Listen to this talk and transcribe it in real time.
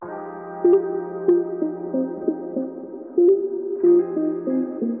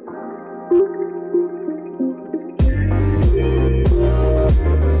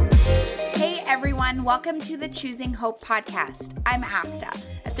Welcome to the Choosing Hope podcast. I'm Asta,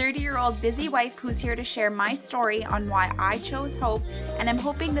 a 30-year-old busy wife who's here to share my story on why I chose hope, and I'm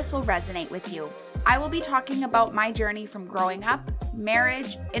hoping this will resonate with you. I will be talking about my journey from growing up,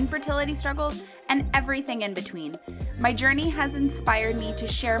 marriage, infertility struggles, and everything in between. My journey has inspired me to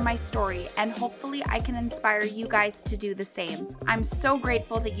share my story, and hopefully I can inspire you guys to do the same. I'm so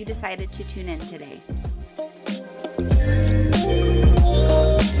grateful that you decided to tune in today.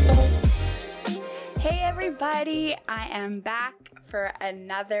 Hey everybody, I am back for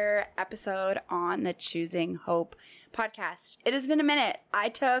another episode on the Choosing Hope podcast. It has been a minute. I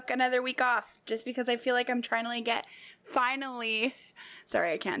took another week off just because I feel like I'm trying to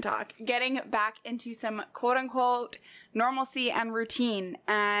getting back into some quote unquote normalcy and routine.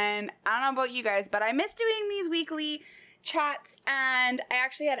 And I don't know about you guys, but I miss doing these weekly chats, and I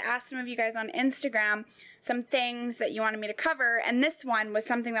actually had asked some of you guys on Instagram some things that you wanted me to cover, and this one was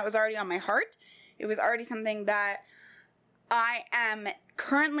something that was already on my heart. It was already something that I am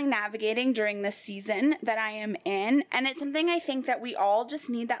currently navigating during this season that I am in. And it's something I think that we all just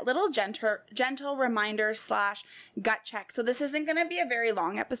need that little gentle reminder / gut check. So this isn't going to be a very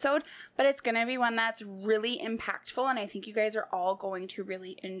long episode, but it's going to be one that's really impactful. And I think you guys are all going to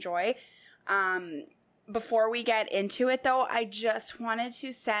really enjoy. Before we get into it though, I just wanted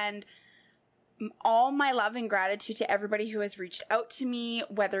to send all my love and gratitude to everybody who has reached out to me,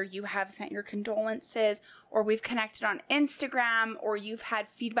 whether you have sent your condolences or we've connected on Instagram or you've had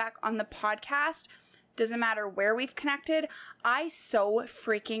feedback on the podcast. Doesn't matter where we've connected. I so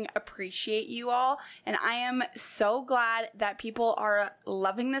freaking appreciate you all. And I am so glad that people are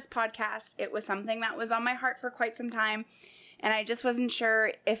loving this podcast. It was something that was on my heart for quite some time. And I just wasn't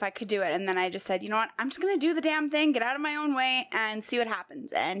sure if I could do it. And then I just said, you know what? I'm just going to do the damn thing, get out of my own way, and see what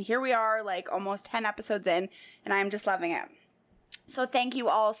happens. And here we are, like almost 10 episodes in, and I'm just loving it. So thank you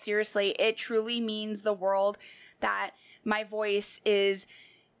all. Seriously, it truly means the world that my voice is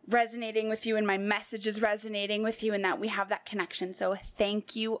resonating with you and my message is resonating with you and that we have that connection. So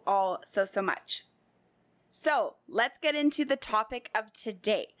thank you all so much. So let's get into the topic of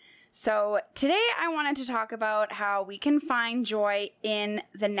today. So today I wanted to talk about how we can find joy in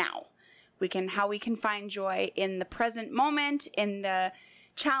the now. How we can find joy in the present moment, in the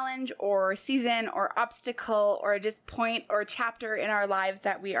challenge or season or obstacle or just point or chapter in our lives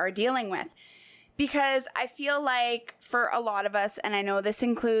that we are dealing with. Because I feel like for a lot of us, and I know this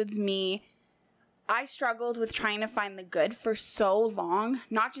includes me, I struggled with trying to find the good for so long,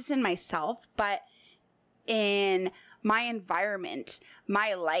 not just in myself, but in my environment,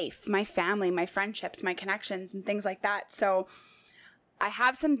 my life, my family, my friendships, my connections, and things like that. So I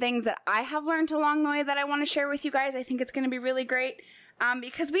have some things that I have learned along the way that I want to share with you guys. I think it's going to be really great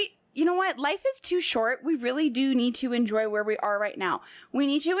because you know what? Life is too short. We really do need to enjoy where we are right now. We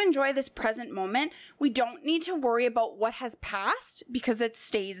need to enjoy this present moment. We don't need to worry about what has passed because it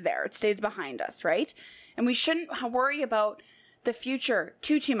stays there. It stays behind us, right? And we shouldn't worry about the future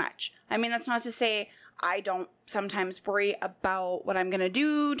too much. I mean, that's not to say I don't sometimes worry about what I'm going to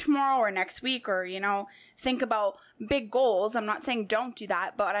do tomorrow or next week or, think about big goals. I'm not saying don't do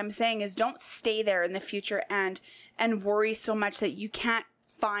that, but what I'm saying is don't stay there in the future and worry so much that you can't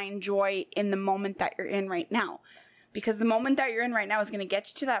find joy in the moment that you're in right now. Because the moment that you're in right now is going to get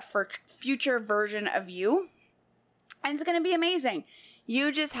you to that future version of you. And it's going to be amazing.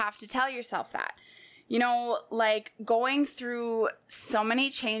 You just have to tell yourself that. Like going through so many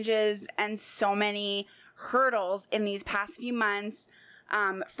changes and so many hurdles in these past few months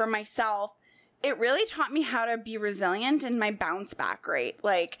for myself, it really taught me how to be resilient in my bounce back rate.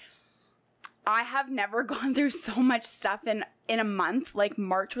 Like I have never gone through so much stuff in a month. Like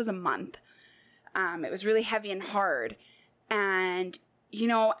March was a month. It was really heavy and hard. And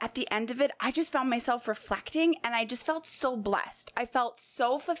at the end of it, I just found myself reflecting and I just felt so blessed. I felt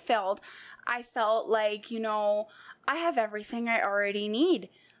so fulfilled. I felt like, I have everything I already need.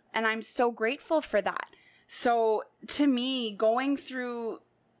 And I'm so grateful for that. So to me, going through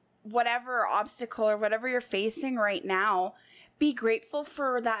whatever obstacle or whatever you're facing right now, be grateful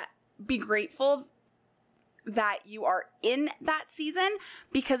for that. Be grateful that you are in that season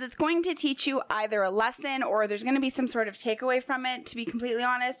because it's going to teach you either a lesson or there's going to be some sort of takeaway from it, to be completely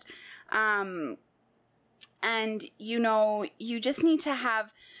honest. And you just need to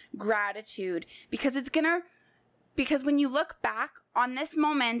have gratitude because because when you look back on this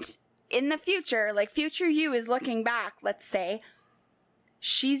moment in the future, like future you is looking back, let's say,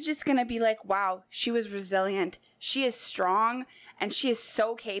 she's just going to be like, wow, she was resilient. She is strong And she is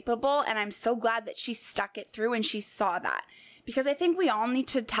so capable, and I'm so glad that she stuck it through and she saw that. Because I think we all need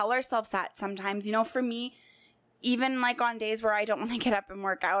to tell ourselves that sometimes. You know, for me, even like on days where I don't want to get up and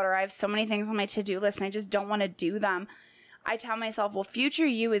work out, or I have so many things on my to-do list and I just don't want to do them, I tell myself, well, future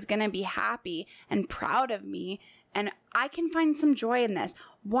you is going to be happy and proud of me, and I can find some joy in this.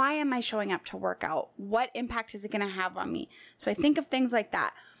 Why am I showing up to work out? What impact is it going to have on me? So I think of things like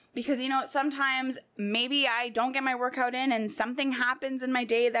that. Because, you know, sometimes maybe I don't get my workout in and something happens in my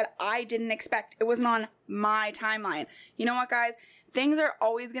day that I didn't expect. It wasn't on my timeline. You know what, guys? Things are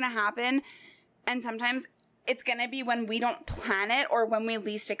always going to happen. And sometimes it's going to be when we don't plan it or when we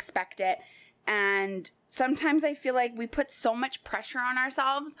least expect it. And sometimes I feel like we put so much pressure on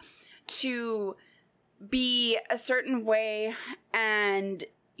ourselves to be a certain way. And,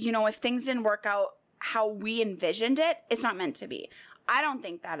 you know, if things didn't work out how we envisioned it, it's not meant to be. I don't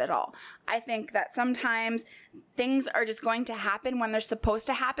think that at all. I think that sometimes things are just going to happen when they're supposed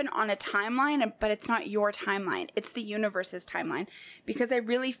to happen on a timeline, but it's not your timeline. It's the universe's timeline. Because I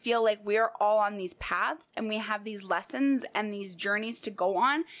really feel like we're all on these paths and we have these lessons and these journeys to go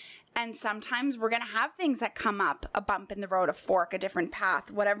on. And sometimes we're going to have things that come up, a bump in the road, a fork, a different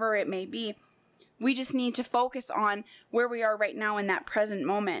path, whatever it may be. We just need to focus on where we are right now in that present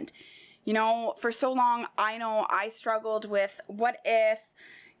moment. You know, for so long, I know I struggled with what if,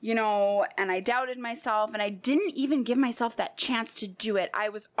 you know, and I doubted myself and I didn't even give myself that chance to do it. I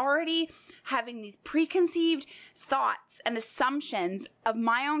was already having these preconceived thoughts and assumptions of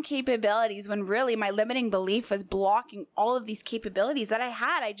my own capabilities when really my limiting belief was blocking all of these capabilities that I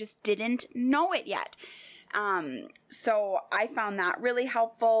had. I just didn't know it yet. So I found that really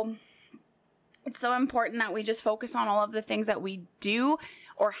helpful. It's so important that we just focus on all of the things that we do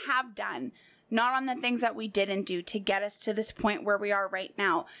or have done, not on the things that we didn't do to get us to this point where we are right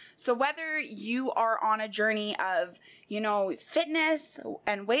now. So whether you are on a journey of, you know, fitness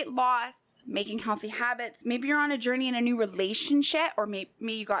and weight loss, making healthy habits, maybe you're on a journey in a new relationship, or maybe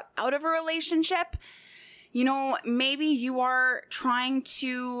you got out of a relationship, you know, maybe you are trying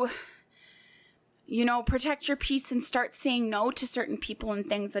to, you know, protect your peace and start saying no to certain people and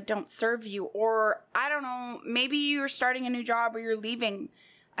things that don't serve you. Or, I don't know, maybe you're starting a new job or you're leaving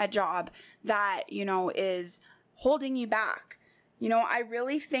a job that, you know, is holding you back. You know, I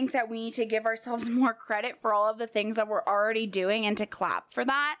really think that we need to give ourselves more credit for all of the things that we're already doing and to clap for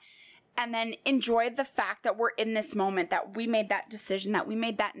that. And then enjoy the fact that we're in this moment, that we made that decision, that we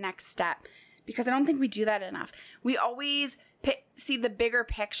made that next step. Because I don't think we do that enough. We always see the bigger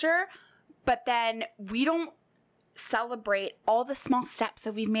picture, but then we don't celebrate all the small steps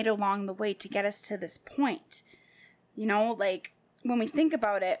that we've made along the way to get us to this point. You know, like when we think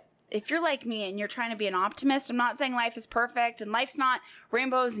about it, if you're like me and you're trying to be an optimist, I'm not saying life is perfect and life's not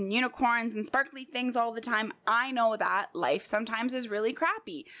rainbows and unicorns and sparkly things all the time. I know that life sometimes is really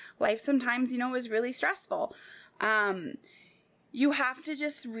crappy. Life sometimes, you know, is really stressful. You have to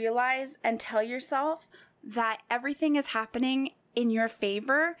just realize and tell yourself that everything is happening in your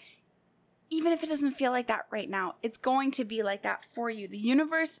favor. Even if it doesn't feel like that right now, it's going to be like that for you. The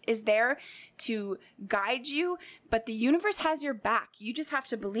universe is there to guide you, but the universe has your back. You just have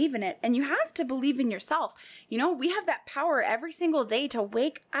to believe in it, and you have to believe in yourself. You know, we have that power every single day to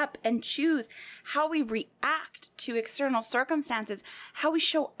wake up and choose how we react to external circumstances, how we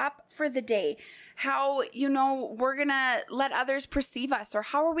show up for the day, how, you know, we're gonna let others perceive us, or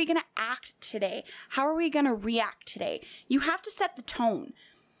how are we gonna act today? How are we gonna react today? You have to set the tone,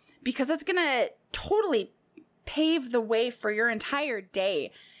 because it's going to totally pave the way for your entire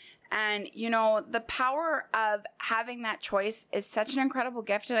day. And, you know, the power of having that choice is such an incredible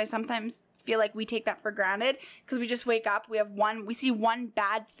gift. And I sometimes feel like we take that for granted because we just wake up, we see one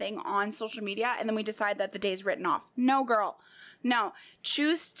bad thing on social media, and then we decide that the day's written off. No, girl. No.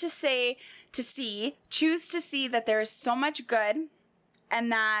 Choose to see that there is so much good,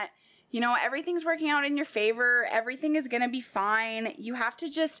 and that, you know, everything's working out in your favor. Everything is going to be fine. You have to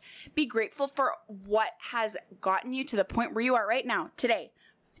just be grateful for what has gotten you to the point where you are right now, today.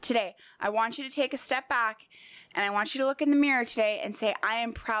 I want you to take a step back, and I want you to look in the mirror today and say, I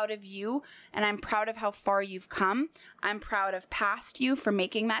am proud of you, and I'm proud of how far you've come. I'm proud of past you for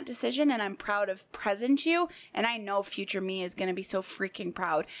making that decision, and I'm proud of present you, and I know future me is going to be so freaking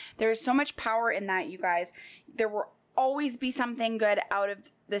proud. There is so much power in that, you guys. There will always be something good out of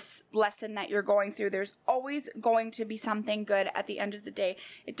this lesson that you're going through. There's always going to be something good at the end of the day.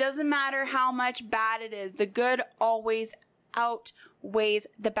 It doesn't matter how much bad it is. The good always outweighs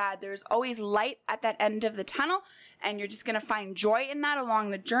the bad. There's always light at that end of the tunnel, and you're just going to find joy in that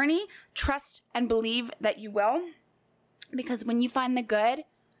along the journey. Trust and believe that you will, because when you find the good,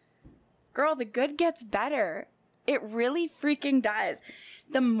 girl, the good gets better. It really freaking does.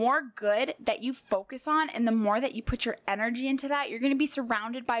 The more good that you focus on and the more that you put your energy into that, you're going to be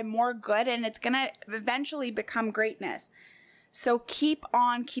surrounded by more good, and it's going to eventually become greatness. So keep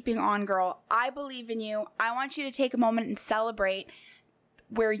on keeping on, girl. I believe in you. I want you to take a moment and celebrate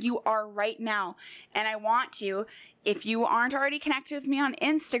where you are right now. And I want you, if you aren't already connected with me on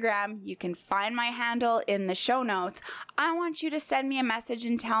Instagram, you can find my handle in the show notes. I want you to send me a message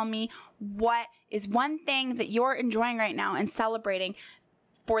and tell me what is one thing that you're enjoying right now and celebrating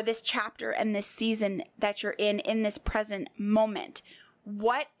for this chapter and this season that you're in this present moment.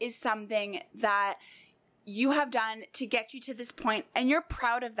 What is something that you have done to get you to this point and you're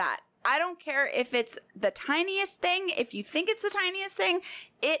proud of that? I don't care if it's the tiniest thing. If you think it's the tiniest thing,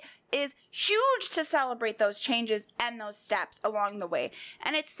 it is huge to celebrate those changes and those steps along the way.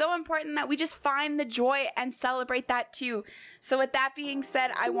 And it's so important that we just find the joy and celebrate that too. So with that being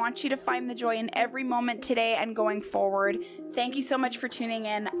said, I want you to find the joy in every moment today and going forward. Thank you so much for tuning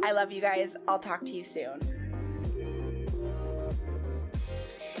in. I love you guys. I'll talk to you soon.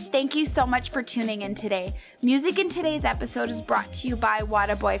 Thank you so much for tuning in today. Music in today's episode is brought to you by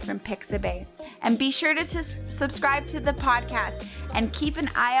Wadaboy from Pixabay. And be sure to subscribe to the podcast and keep an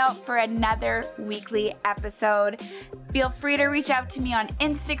eye out for another weekly episode. Feel free to reach out to me on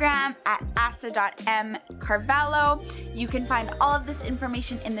Instagram at asta.mcarvalho. You can find all of this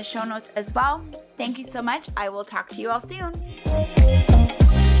information in the show notes as well. Thank you so much. I will talk to you all soon.